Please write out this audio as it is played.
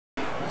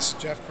This is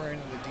Jeff Crane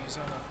of the D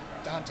Zone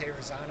of Dante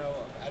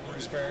Razzano of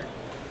Edwardsburg,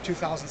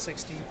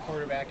 2016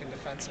 quarterback and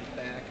defensive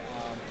back.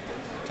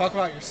 Talk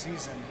about your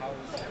season. How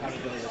did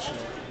it go this year?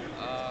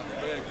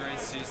 We had a great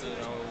season.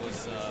 It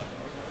was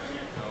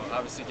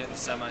obviously getting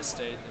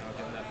semi-state,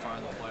 getting that far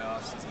in the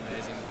playoffs is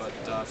amazing. But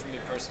for me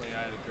personally,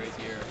 I had a great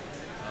year.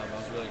 I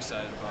was really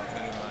excited about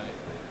winning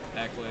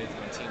my accolades,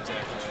 my team's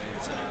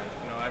accolades.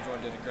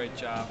 Everyone did a great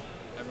job,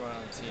 everyone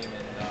on the team,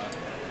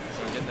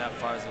 and getting that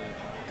far is a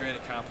great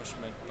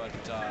accomplishment. But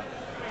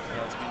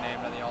to be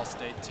named on the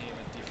All-State team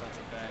at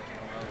defensive back,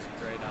 that was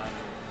a great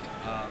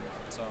honor.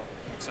 So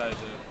I'm excited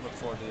to look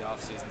forward to the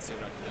offseason and see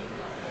what I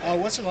can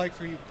do. What's it like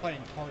for you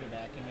playing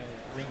quarterback in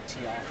a ring T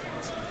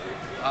offense?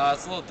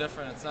 It's a little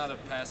different. It's not a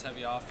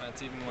pass-heavy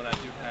offense. Even when I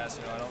do pass,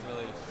 I don't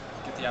really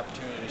get the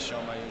opportunity to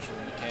show my usual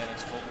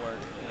mechanics, footwork,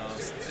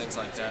 things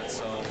like that.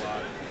 So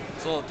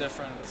it's a little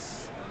different.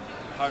 It's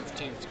hard for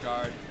teams to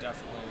guard,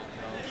 definitely.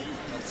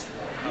 That's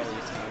how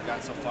we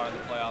got so far in the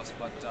playoffs.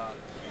 But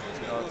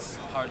it's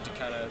hard to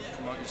kind of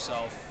promote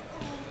yourself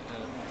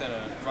within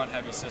a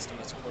run-heavy system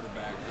as a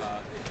quarterback.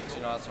 So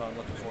that's what I'm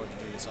looking forward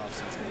to do this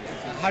offseason.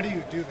 How do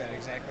you do that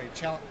exactly?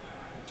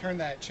 Turn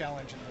that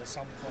challenge into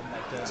something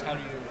like this. How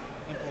do you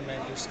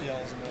implement your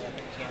skills into like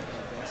a camp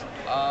like this?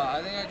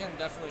 I think I can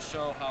definitely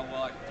show how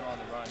well I can throw on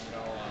the run.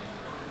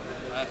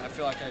 I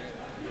feel like I'm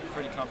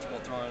pretty comfortable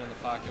throwing in the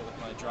pocket with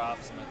my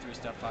drops and my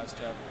 3-step,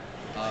 5-step.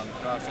 I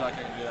feel like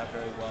I can do that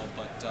very well,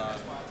 but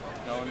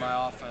in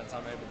my offense,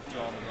 I'm able to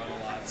throw on the run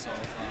a lot, so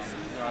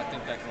I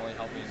think that can only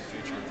help me in the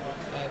future.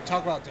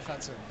 Talk about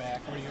defensive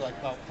back. What do you like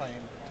about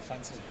playing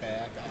defensive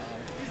back?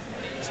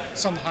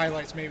 Some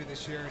highlights maybe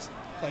this year is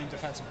playing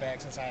defensive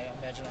back, since I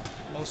imagine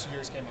most of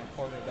yours came on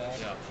quarterback.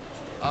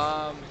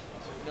 Yeah.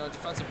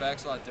 Defensive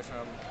back's a lot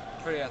different.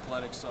 I'm pretty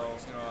athletic, so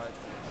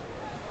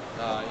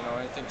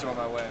anything thrown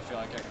my way, I feel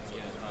like I can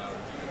get.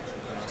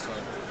 So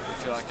I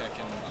feel like I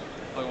can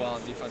play well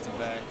on defensive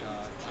back.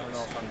 I don't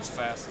know if I'm as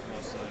fast as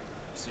most of the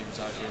receivers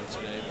out here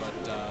today,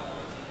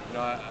 but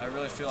I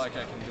really feel like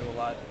I can do a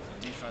lot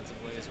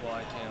defensively as well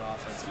as I can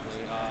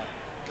offensively.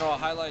 A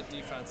highlight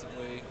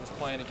defensively was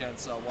playing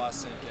against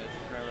Wasink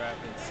at Grand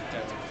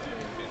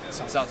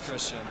Rapids, South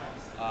Christian.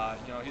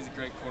 He's a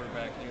great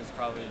quarterback. He was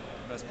probably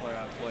the best player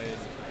I've played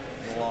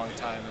in a long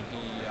time, and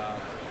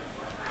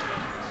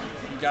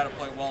you got to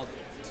play well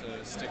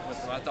to stick with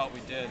him. I thought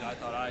we did. I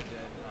thought I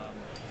did.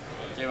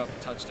 Gave up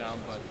a touchdown,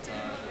 but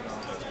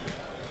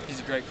he's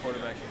a great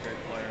quarterback, a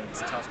great player. It's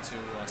tough to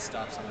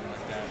stop something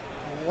like that.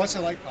 What's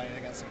it like playing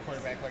against a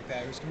quarterback like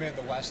that who's committed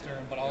to the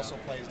Western but also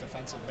plays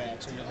defensive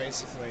back? So you're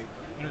basically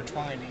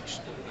intertwined each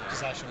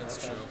possession. That's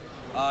true.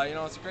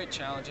 It's a great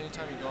challenge.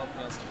 Anytime you go up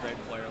against a great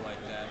player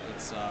like that,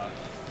 it's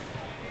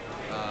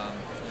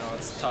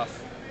it's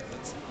tough.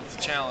 It's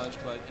a challenge,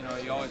 but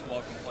you always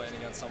welcome playing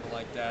against someone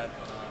like that.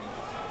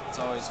 It's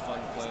always fun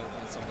to play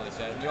against something like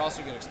that, and you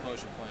also get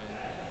exposure playing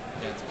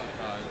against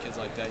kids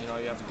like that. You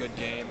have a good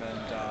game,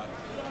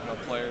 and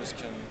players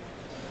can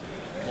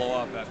blow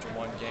up after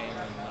one game.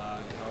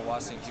 And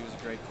Wasink, he was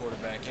a great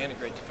quarterback and a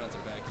great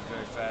defensive back. He's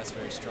very fast,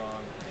 very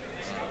strong.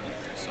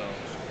 So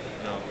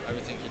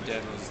everything he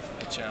did was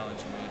a challenge,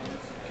 and we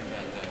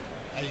combat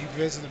that. You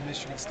visited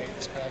Michigan State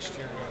this past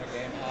year during a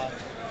game.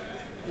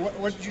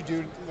 What did you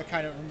do to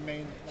kind of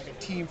remain like a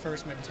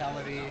team-first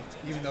mentality,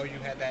 even though you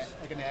had that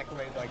like an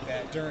accolade like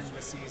that during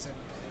the season?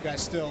 You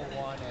guys still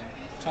won,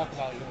 and talk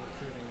about your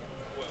recruiting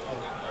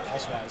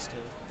elsewise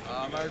too.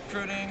 My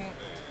recruiting,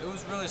 it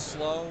was really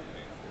slow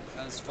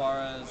as far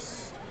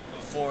as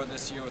before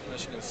this year with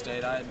Michigan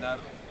State. I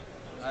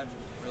haven't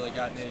really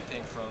gotten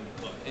anything from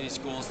any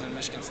schools, and then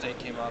Michigan State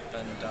came up,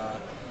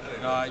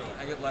 and I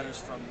get letters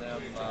from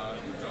them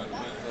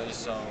weekly,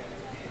 so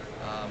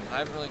I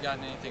haven't really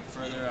gotten anything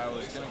further. I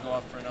was going to go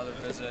up for another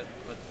visit,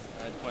 but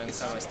I had to play in the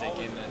semi-state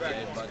game that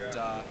day. But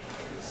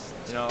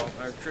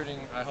my recruiting,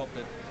 I hope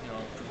it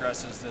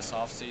progresses this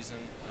off season.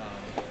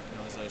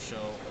 As I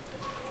show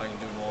if I can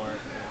do more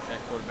at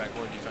quarterback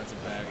or defensive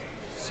back.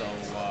 So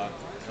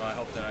I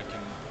hope that I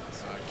can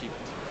keep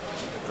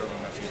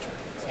improving my future.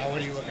 Now,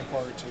 what are you looking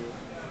forward to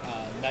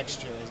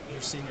next year,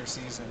 your senior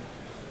season,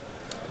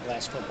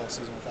 last football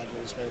season with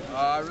Edwardsburg?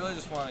 I really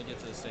just want to get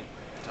to the state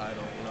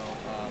title.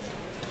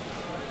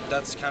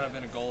 That's kind of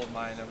been a goal of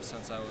mine ever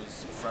since I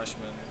was a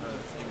freshman, or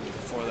even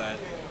before that.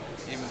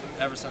 Even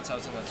ever since I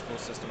was in that school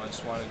system, I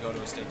just wanted to go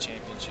to a state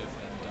championship.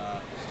 And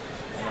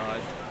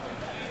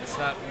it's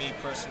not me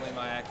personally,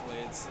 my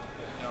accolades.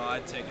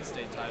 I'd take a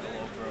state title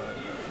over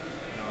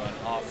an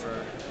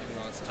offer, even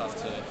though it's tough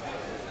to.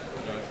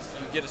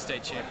 You get a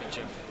state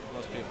championship,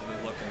 most people will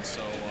be looking.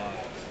 So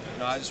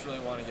I just really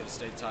want to get a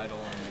state title,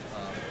 and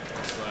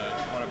that's what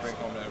I want to bring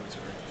home to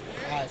Edwardsburg.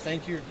 All right,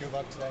 thank you. Good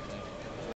luck today.